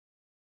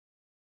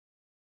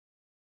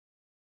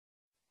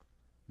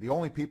The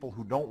only people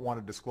who don't want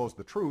to disclose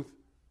the truth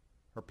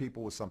are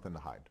people with something to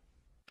hide.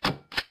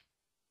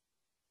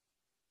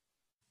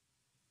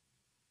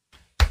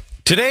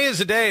 Today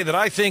is a day that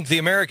I think the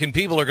American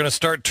people are going to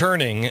start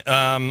turning,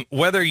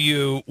 whether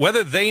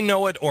they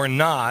know it or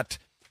not,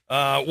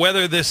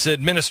 whether this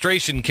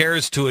administration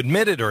cares to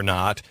admit it or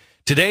not.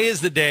 Today is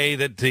the day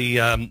that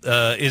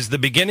is the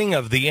beginning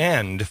of the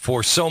end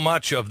for so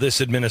much of this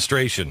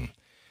administration.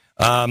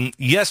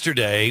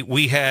 Yesterday,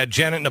 we had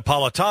Janet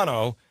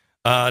Napolitano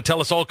tell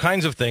us all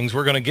kinds of things.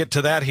 We're going to get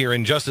to that here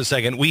in just a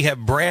second. We have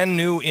brand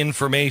new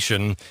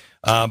information,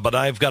 but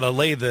I've got to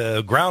lay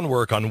the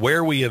groundwork on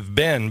where we have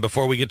been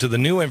before we get to the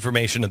new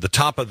information at the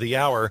top of the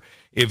hour.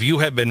 If you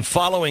have been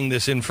following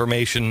this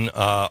information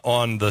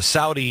on the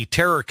Saudi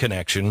terror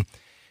connection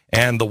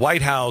and the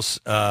White House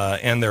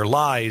and their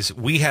lies,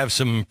 we have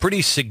some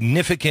pretty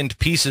significant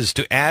pieces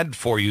to add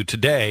for you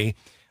today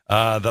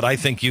that I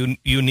think you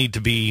need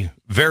to be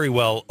very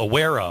well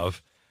aware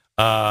of.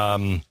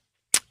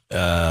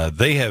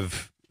 They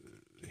have,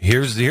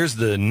 here's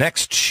the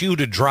next shoe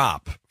to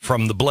drop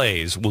from the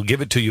Blaze. We'll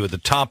give it to you at the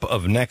top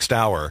of next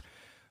hour.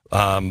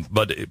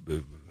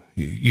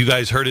 You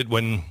guys heard it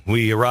when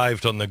we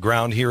arrived on the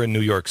ground here in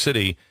New York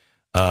City.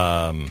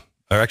 Or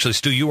actually,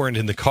 Stu, you weren't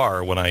in the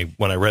car when I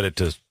read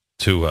it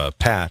to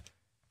Pat.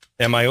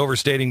 Am I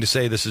overstating to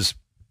say this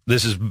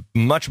is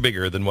much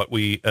bigger than what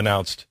we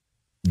announced?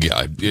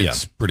 Yeah,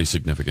 it's pretty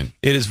significant.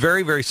 It is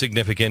very, very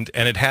significant,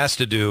 and it has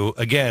to do,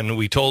 again,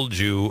 we told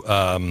you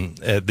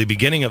at the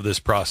beginning of this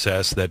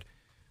process that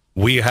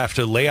we have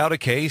to lay out a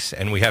case,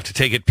 and we have to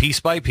take it piece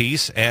by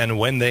piece, and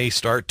when they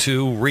start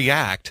to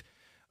react,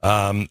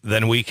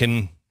 then we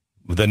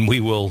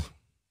will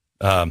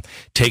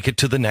take it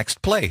to the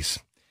next place.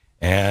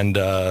 And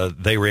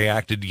they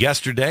reacted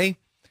yesterday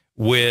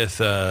with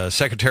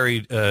Secretary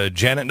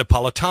Janet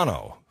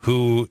Napolitano,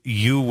 who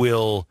you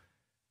will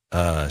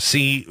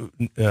see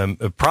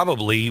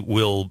probably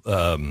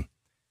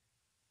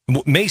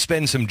may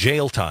spend some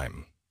jail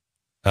time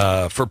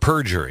for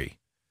perjury.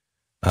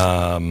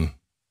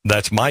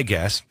 That's my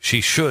guess.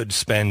 She should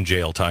spend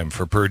jail time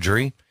for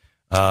perjury,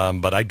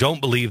 but I don't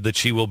believe that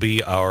she will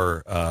be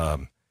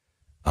our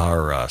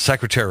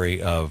Secretary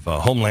of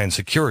Homeland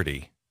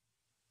Security.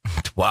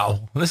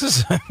 Wow, this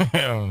is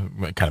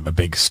kind of a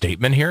big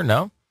statement here,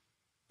 no?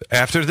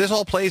 After this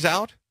all plays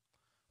out?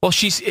 Well,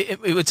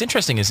 what's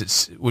interesting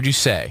is would you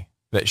say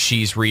that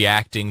she's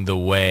reacting the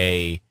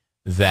way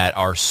that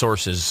our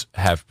sources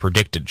have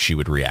predicted she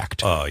would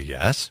react?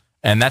 Yes.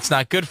 And that's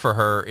not good for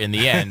her in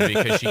the end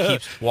because she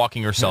keeps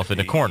walking herself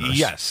into corners.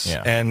 Yes.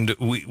 Yeah. And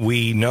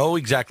we know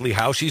exactly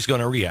how she's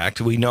going to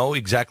react. We know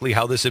exactly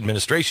how this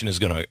administration is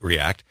going to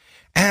react.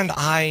 And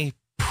I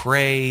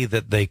pray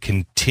that they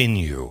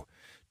continue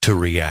to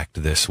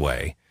react this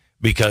way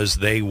because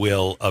they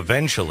will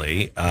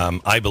eventually,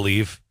 I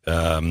believe,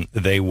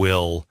 they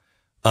will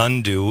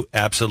undo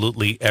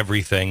absolutely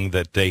everything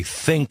that they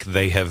think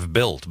they have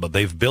built. But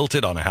they've built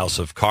it on a house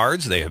of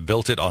cards. They have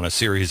built it on a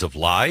series of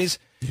lies.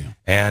 Yeah.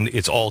 And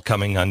it's all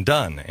coming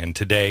undone. And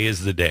today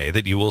is the day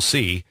that you will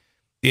see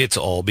it's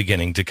all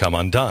beginning to come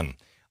undone.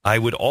 I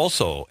would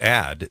also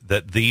add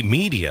that the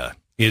media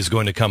is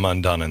going to come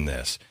undone in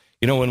this.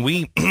 You know,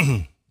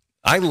 when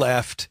I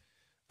left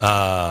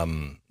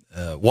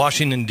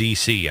Washington,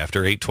 D.C.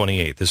 after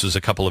 8/28, this was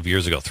a couple of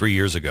years ago, 3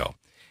 years ago,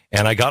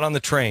 and I got on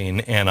the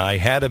train and I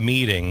had a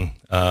meeting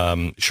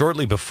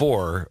shortly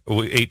before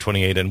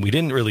 8/28, and we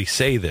didn't really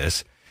say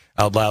this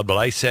out loud, but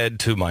I said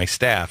to my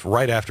staff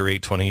right after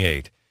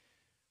 8/28,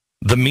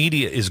 the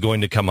media is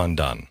going to come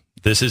undone.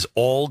 This is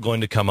all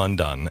going to come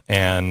undone,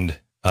 and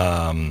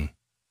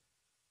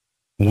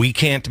we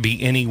can't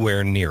be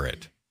anywhere near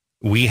it.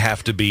 We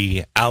have to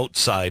be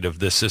outside of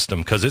this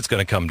system because it's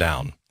going to come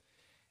down,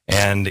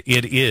 and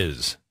it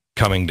is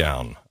coming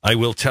down. I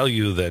will tell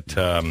you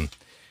that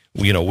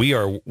we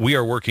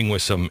are working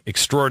with some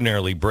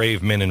extraordinarily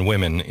brave men and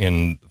women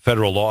in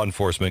federal law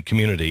enforcement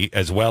community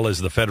as well as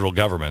the federal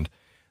government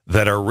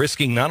that are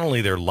risking not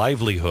only their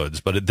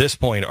livelihoods, but at this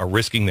point are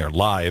risking their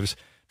lives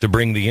to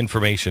bring the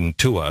information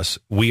to us.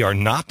 We are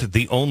not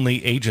the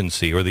only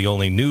agency or the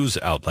only news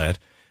outlet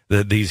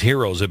that these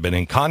heroes have been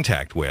in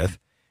contact with,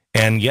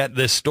 and yet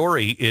this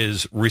story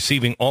is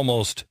receiving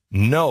almost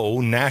no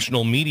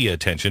national media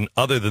attention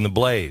other than the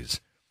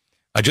Blaze.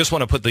 I just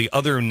want to put the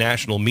other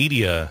national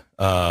media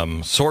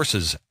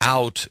sources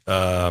out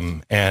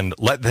and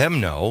let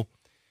them know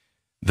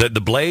that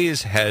the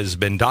Blaze has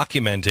been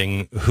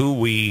documenting who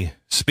we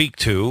speak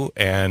to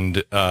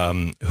and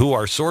who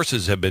our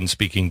sources have been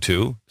speaking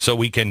to, so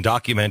we can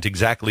document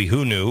exactly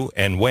who knew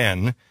and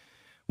when.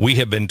 We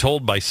have been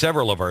told by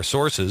several of our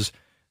sources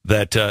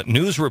that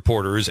news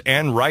reporters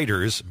and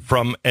writers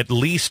from at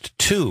least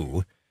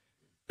two,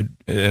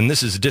 and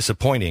this is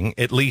disappointing,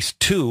 at least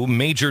two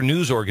major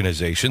news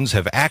organizations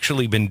have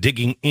actually been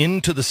digging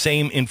into the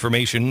same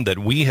information that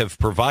we have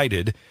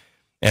provided,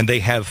 and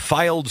they have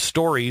filed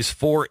stories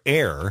for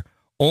air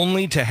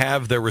only to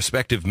have their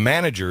respective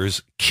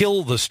managers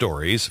kill the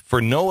stories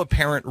for no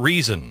apparent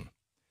reason.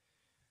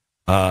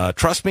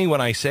 Trust me when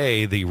I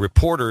say the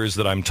reporters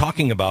that I'm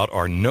talking about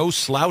are no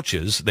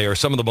slouches. They are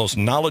some of the most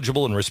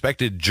knowledgeable and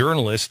respected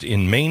journalists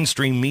in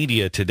mainstream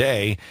media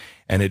today,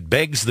 and it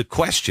begs the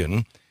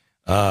question,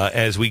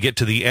 as we get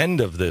to the end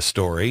of this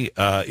story,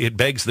 it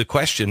begs the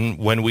question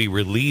when we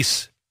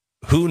release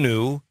who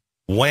knew,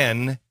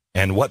 when,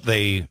 and what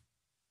they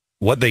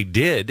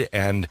did,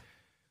 and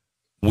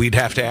we'd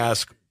have to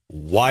ask,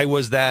 why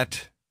was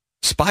that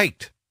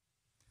spiked?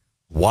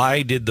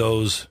 Why did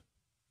those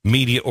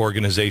media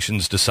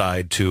organizations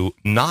decide to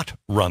not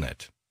run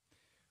it?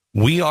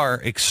 We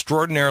are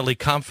extraordinarily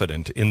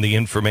confident in the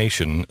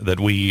information that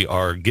we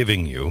are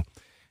giving you,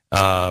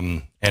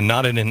 and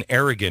not in an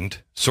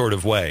arrogant sort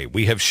of way.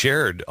 We have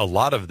shared a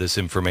lot of this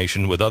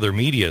information with other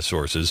media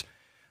sources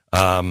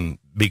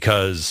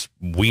because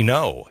we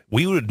know.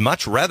 We would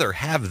much rather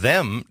have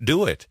them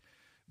do it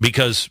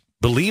because,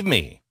 believe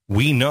me,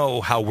 we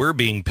know how we're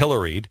being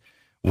pilloried.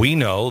 We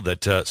know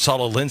that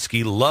Saul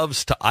Alinsky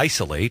loves to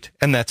isolate,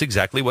 and that's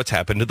exactly what's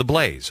happened to the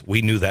Blaze.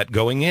 We knew that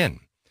going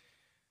in.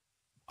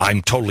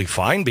 I'm totally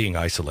fine being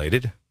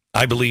isolated.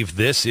 I believe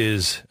this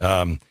is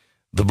the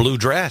blue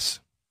dress.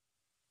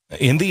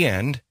 In the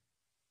end,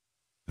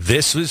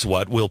 this is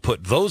what will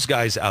put those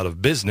guys out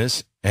of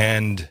business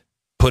and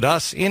put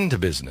us into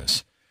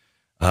business.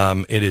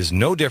 It is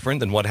no different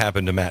than what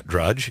happened to Matt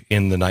Drudge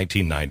in the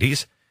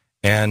 1990s,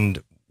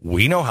 and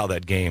we know how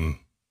that game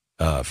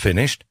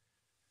finished.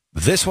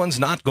 This one's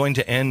not going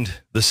to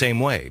end the same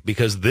way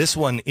because this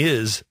one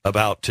is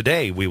about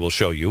today, we will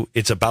show you.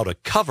 It's about a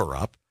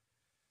cover-up,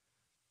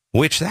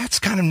 which that's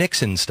kind of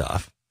Nixon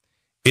stuff.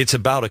 It's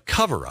about a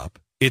cover-up.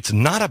 It's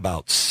not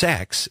about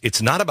sex.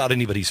 It's not about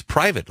anybody's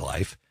private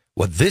life.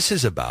 What this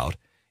is about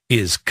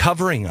is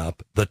covering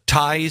up the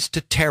ties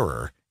to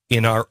terror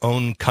in our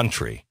own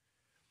country.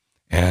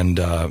 And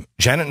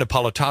Janet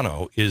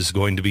Napolitano is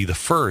going to be the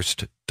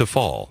first to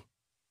fall.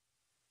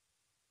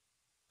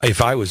 If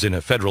I was in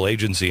a federal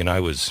agency and I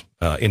was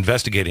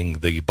investigating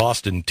the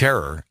Boston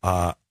terror,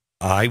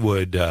 I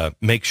would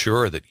make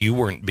sure that you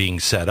weren't being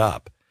set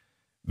up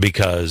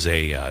because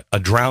a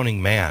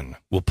drowning man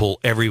will pull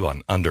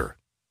everyone under.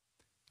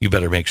 You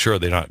better make sure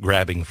they're not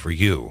grabbing for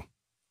you.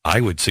 I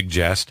would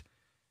suggest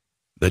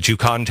that you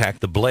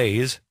contact the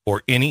Blaze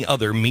or any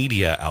other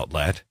media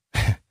outlet.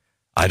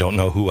 I don't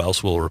know who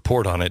else will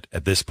report on it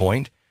at this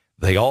point.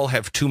 They all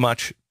have too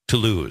much to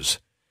lose.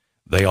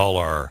 They all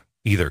are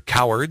either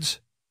cowards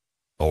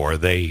or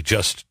they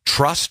just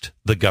trust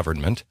the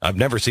government. I've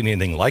never seen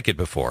anything like it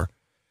before.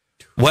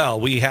 Well,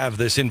 we have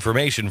this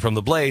information from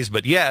the Blaze,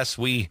 but yes,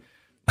 we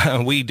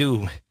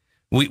do.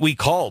 We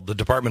called the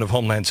Department of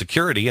Homeland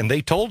Security, and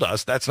they told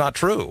us that's not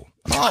true.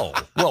 Oh,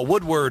 well,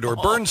 Woodward or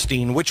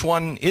Bernstein, which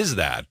one is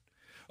that?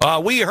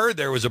 We heard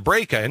there was a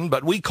break-in,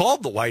 but we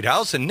called the White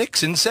House, and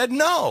Nixon said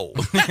no.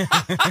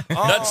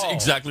 That's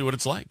exactly what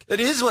it's like.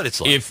 It is what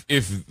it's like.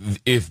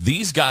 If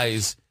these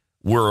guys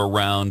were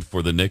around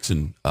for the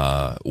Nixon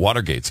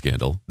Watergate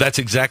scandal, that's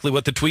exactly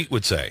what the tweet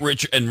would say.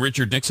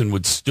 Richard Nixon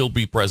would still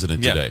be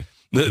president today.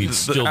 He'd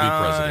still be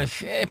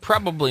president.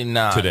 Probably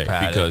not today,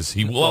 Pat. because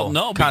he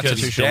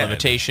constitutional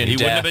limitation. He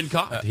death. wouldn't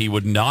have been caught. He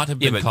would not have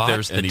been caught.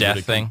 There's the and death he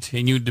would thing. have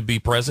continued to be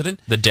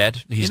president. The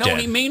dead. He's dead.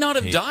 He may not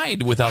have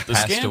died without the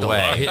scandal.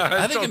 Away.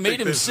 I think it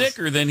made him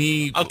sicker than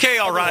he. Okay,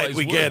 all right,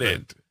 we get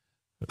it.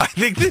 I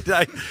think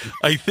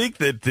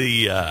that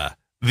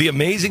the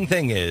amazing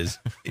thing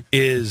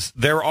is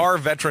there are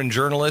veteran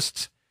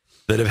journalists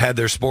that have had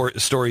their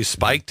stories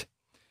spiked.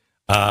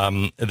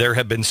 There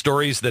have been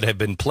stories that have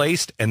been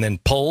placed and then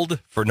pulled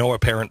for no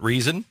apparent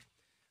reason.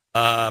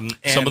 Some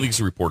of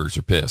these reporters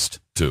are pissed,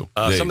 too.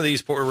 Some of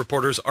these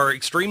reporters are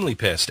extremely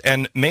pissed.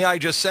 And may I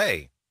just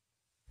say,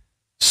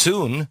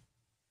 soon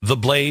the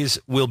Blaze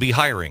will be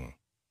hiring.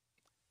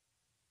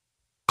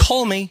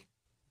 Call me.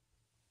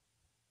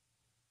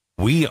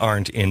 We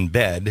aren't in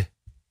bed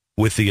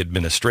with the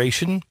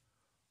administration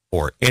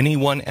or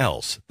anyone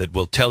else that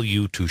will tell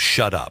you to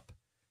shut up.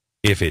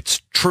 If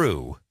it's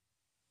true,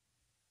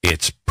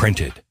 it's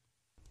printed.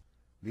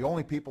 The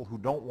only people who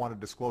don't want to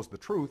disclose the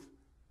truth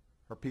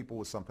are people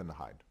with something to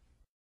hide.